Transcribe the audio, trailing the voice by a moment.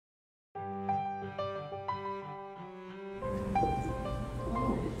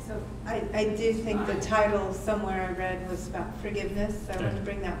I do think the title somewhere I read was about forgiveness, so I want to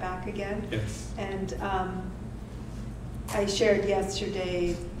bring that back again. Yes. And I shared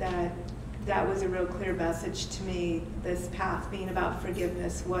yesterday that that was a real clear message to me. This path being about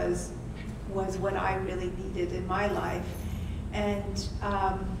forgiveness was what I really needed in my life. And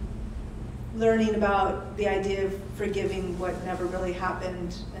learning about the idea of forgiving what never really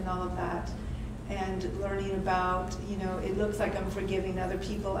happened and all of that. And learning about, you know, it looks like I'm forgiving other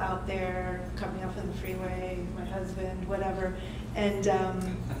people out there, coming up on the freeway, my husband, whatever. And you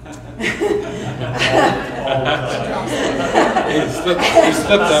slipped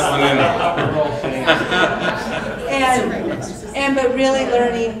that one in. But really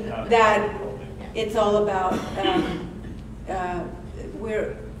learning that it's all about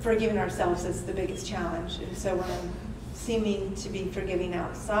we're forgiving ourselves is the biggest challenge. And so when I'm seeming to be forgiving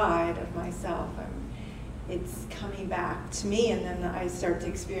outside of myself, it's coming back to me, and then I start to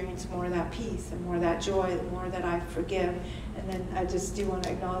experience more of that peace and more of that joy, the more that I forgive. And then I just do want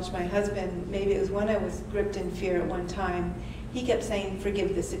to acknowledge my husband. Maybe it was when I was gripped in fear at one time. He kept saying,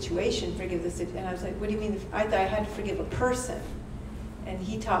 forgive the situation, forgive the situation. And I was like, what do you mean? I thought I had to forgive a person. And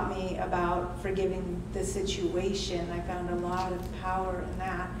he taught me about forgiving the situation. I found a lot of power in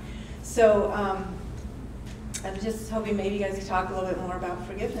that. So I'm just hoping maybe you guys could talk a little bit more about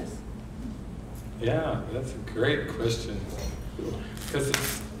forgiveness. Yeah, that's a great question. Because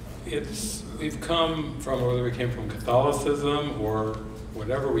we've come from, whether we came from Catholicism or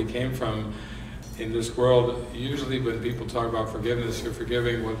whatever we came from in this world, usually when people talk about forgiveness, you're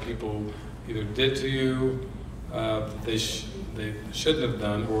forgiving what people either did to you, they shouldn't have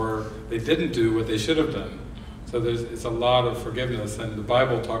done, or they didn't do what they should have done. So it's a lot of forgiveness, and the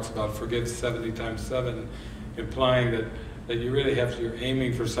Bible talks about forgive 70 times 7, implying that you really you're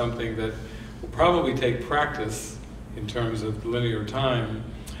aiming for something that will probably take practice in terms of linear time,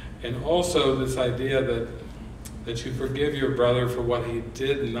 and also this idea that you forgive your brother for what he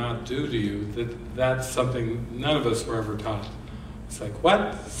did not do to you, that's something none of us were ever taught. It's like,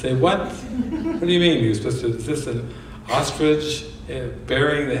 what? Say what? What do you mean? You're supposed to, is this an ostrich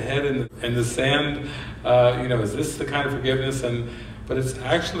burying the head in the sand? You know, is this the kind of forgiveness? But it's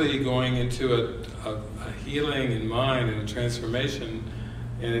actually going into a healing in mind and a transformation,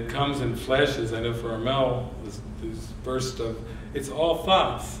 and it comes in flashes. I know for Armel, this burst of, it's all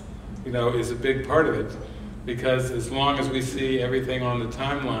thoughts, you know, is a big part of it. Because as long as we see everything on the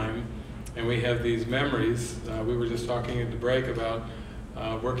timeline, and we have these memories, we were just talking at the break about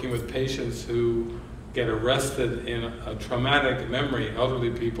working with patients who get arrested in a traumatic memory,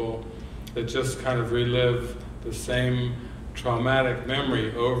 elderly people that just kind of relive the same traumatic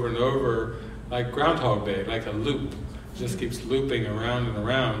memory over and over, like Groundhog Day, like a loop, just keeps looping around and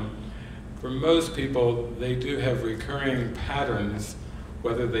around. For most people, they do have recurring patterns,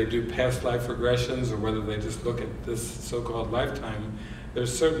 whether they do past life regressions or whether they just look at this so-called lifetime.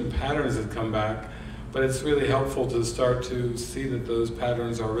 There's certain patterns that come back, but it's really helpful to start to see that those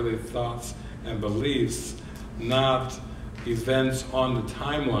patterns are really thoughts and beliefs, not events on the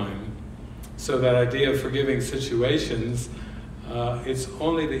timeline. So that idea of forgiving situations, it's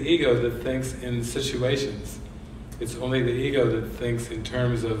only the ego that thinks in situations. It's only the ego that thinks in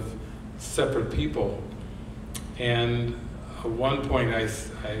terms of separate people. And at one point,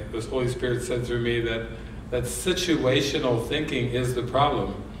 the Holy Spirit said through me that situational thinking is the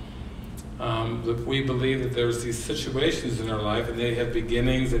problem. That we believe that there's these situations in our life and they have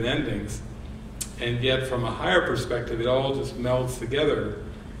beginnings and endings. And yet from a higher perspective, it all just melds together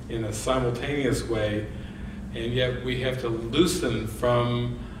in a simultaneous way. And yet we have to loosen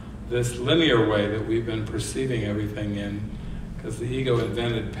from this linear way that we've been perceiving everything in, because the ego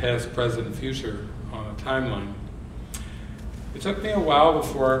invented past, present, and future on a timeline. It took me a while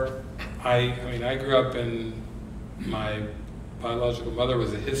before I grew up in, my biological mother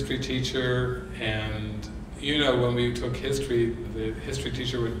was a history teacher, and you know, when we took history, the history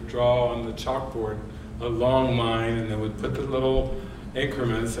teacher would draw on the chalkboard a long line, and then would put the little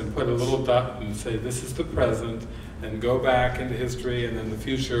increments and put a little dot and say, this is the present, and go back into history, and then the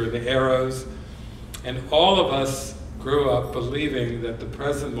future, the arrows. And all of us grew up believing that the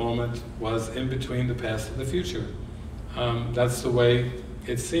present moment was in between the past and the future. That's the way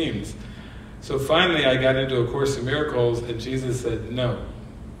it seems. So finally I got into A Course in Miracles, and Jesus said, no,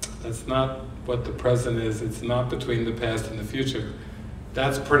 that's not what the present is. It's not between the past and the future.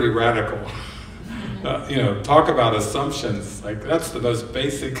 That's pretty radical. You know, talk about assumptions. Like, that's the most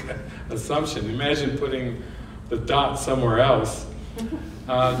basic assumption. Imagine putting the dot somewhere else.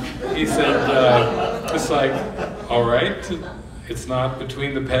 He said, it's like, all right, it's not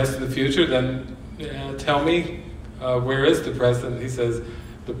between the past and the future, then tell me, where is the present? He says,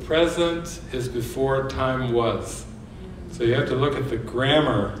 The present is before time was. So you have to look at the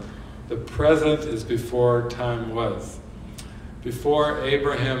grammar. The present is before time was. Before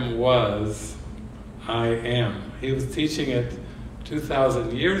Abraham was, I am. He was teaching it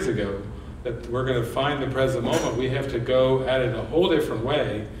 2,000 years ago, that we're going to find the present moment. We have to go at it a whole different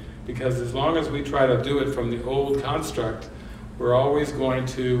way, because as long as we try to do it from the old construct, we're always going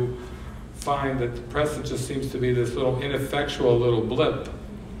to find that the present just seems to be this little ineffectual little blip.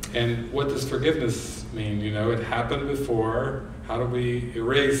 And what does forgiveness mean? You know, it happened before. How do we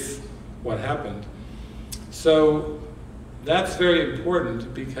erase what happened? So that's very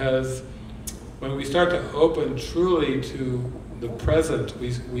important, because when we start to open truly to the present,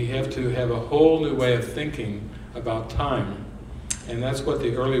 we have to have a whole new way of thinking about time. And that's what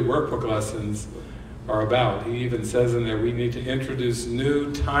the early workbook lessons are about. He even says in there, we need to introduce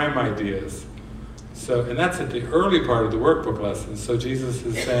new time ideas. So, and that's at the early part of the workbook lessons. So Jesus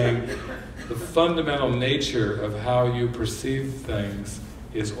is saying the fundamental nature of how you perceive things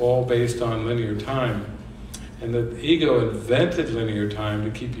is all based on linear time. And the ego invented linear time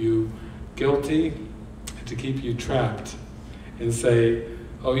to keep you guilty, and to keep you trapped, and say,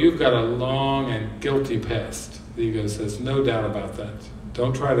 oh, you've got a long and guilty past. The ego says, no doubt about that.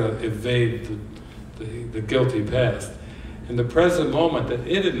 Don't try to evade the guilty past. And the present moment that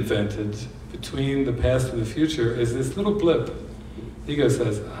it invented between the past and the future is this little blip. The ego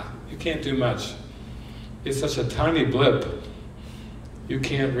says, you can't do much. It's such a tiny blip. You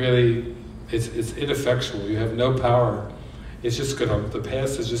can't really, it's ineffectual. You have no power. It's just the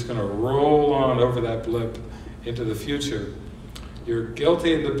past is just gonna roll on over that blip into the future. You're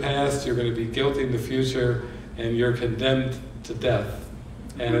guilty in the past, you're gonna be guilty in the future, and you're condemned to death.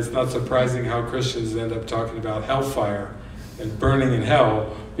 And it's not surprising how Christians end up talking about hellfire and burning in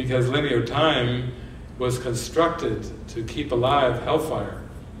hell, because linear time was constructed to keep alive hellfire.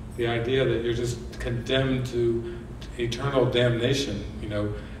 The idea that you're just condemned to eternal damnation, you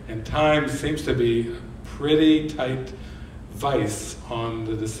know, and time seems to be a pretty tight vice on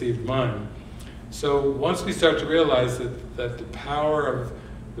the deceived mind. So once we start to realize that the power of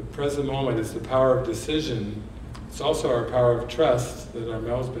the present moment is the power of decision, it's also our power of trust that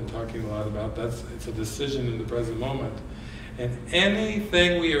Armel's been talking a lot about. It's a decision in the present moment. And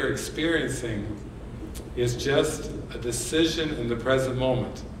anything we are experiencing is just a decision in the present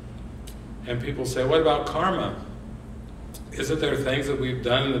moment. And people say, what about karma? Isn't there things that we've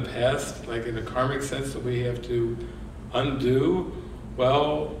done in the past, like in a karmic sense, that we have to undo?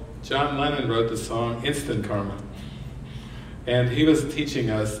 Well, John Lennon wrote the song Instant Karma. And he was teaching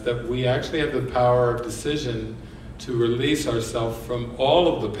us that we actually have the power of decision to release ourselves from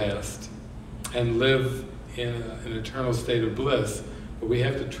all of the past and live in an eternal state of bliss. But we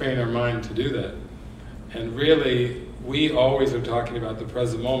have to train our mind to do that. And really, we always are talking about the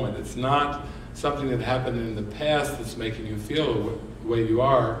present moment. It's not something that happened in the past that's making you feel the way you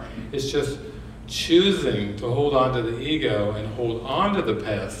are. It's just choosing to hold on to the ego and hold on to the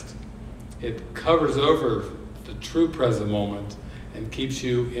past. It covers over the true present moment and keeps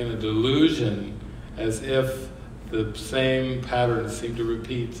you in a delusion, as if the same patterns seem to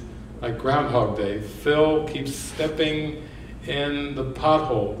repeat, like Groundhog Day. Phil keeps stepping in the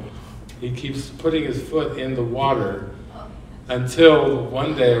pothole. He keeps putting his foot in the water until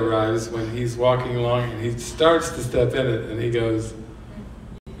one day arrives when he's walking along and he starts to step in it, and he goes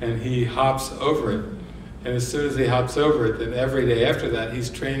and he hops over it. And as soon as he hops over it, then every day after that, he's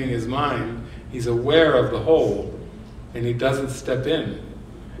training his mind. He's aware of the hole, and he doesn't step in.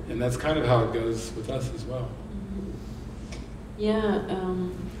 And that's kind of how it goes with us as well. Yeah,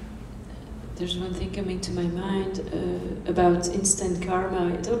 there's one thing coming to my mind about instant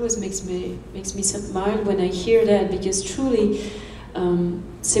karma. It always makes me smile when I hear that, because truly,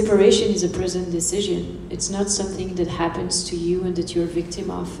 separation is a present decision. It's not something that happens to you and that you're a victim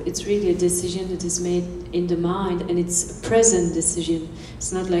of. It's really a decision that is made in the mind, and it's a present decision.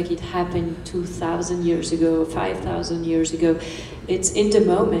 It's not like it happened 2,000 years ago, 5,000 years ago. It's in the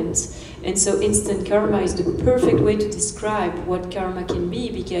moment. And so instant karma is the perfect way to describe what karma can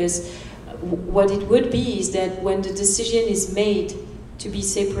be, because what it would be is that when the decision is made to be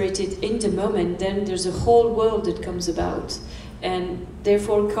separated in the moment, then there's a whole world that comes about. And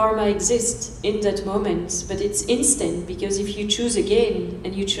therefore karma exists in that moment, but it's instant, because if you choose again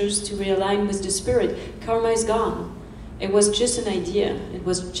and you choose to realign with the spirit, karma is gone. It was just an idea, it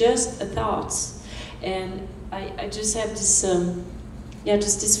was just a thought. And I just have this,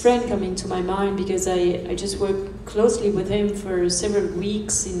 just this friend coming to my mind, because I just worked closely with him for several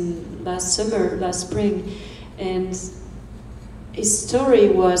weeks in last spring, and his story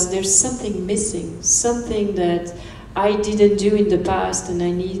was there's something missing, something that I didn't do in the past and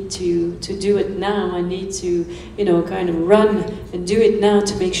I need to do it now. I need to, you know, kind of run and do it now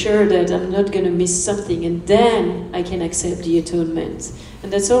to make sure that I'm not going to miss something, and then I can accept the atonement.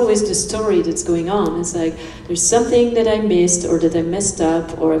 And that's always the story that's going on. It's like, there's something that I missed, or that I messed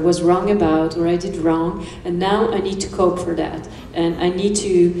up, or I was wrong about, or I did wrong, and now I need to cope for that. And I need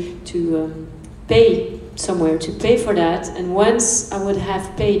to pay somewhere to pay for that, and once I would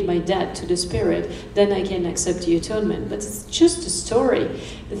have paid my debt to the spirit, then I can accept the atonement. But it's just a story.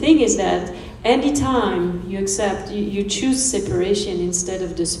 The thing is that anytime you accept, you choose separation instead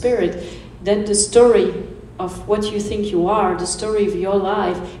of the spirit, then the story of what you think you are, the story of your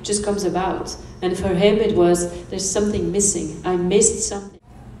life, just comes about. And for him it was, there's something missing. I missed something.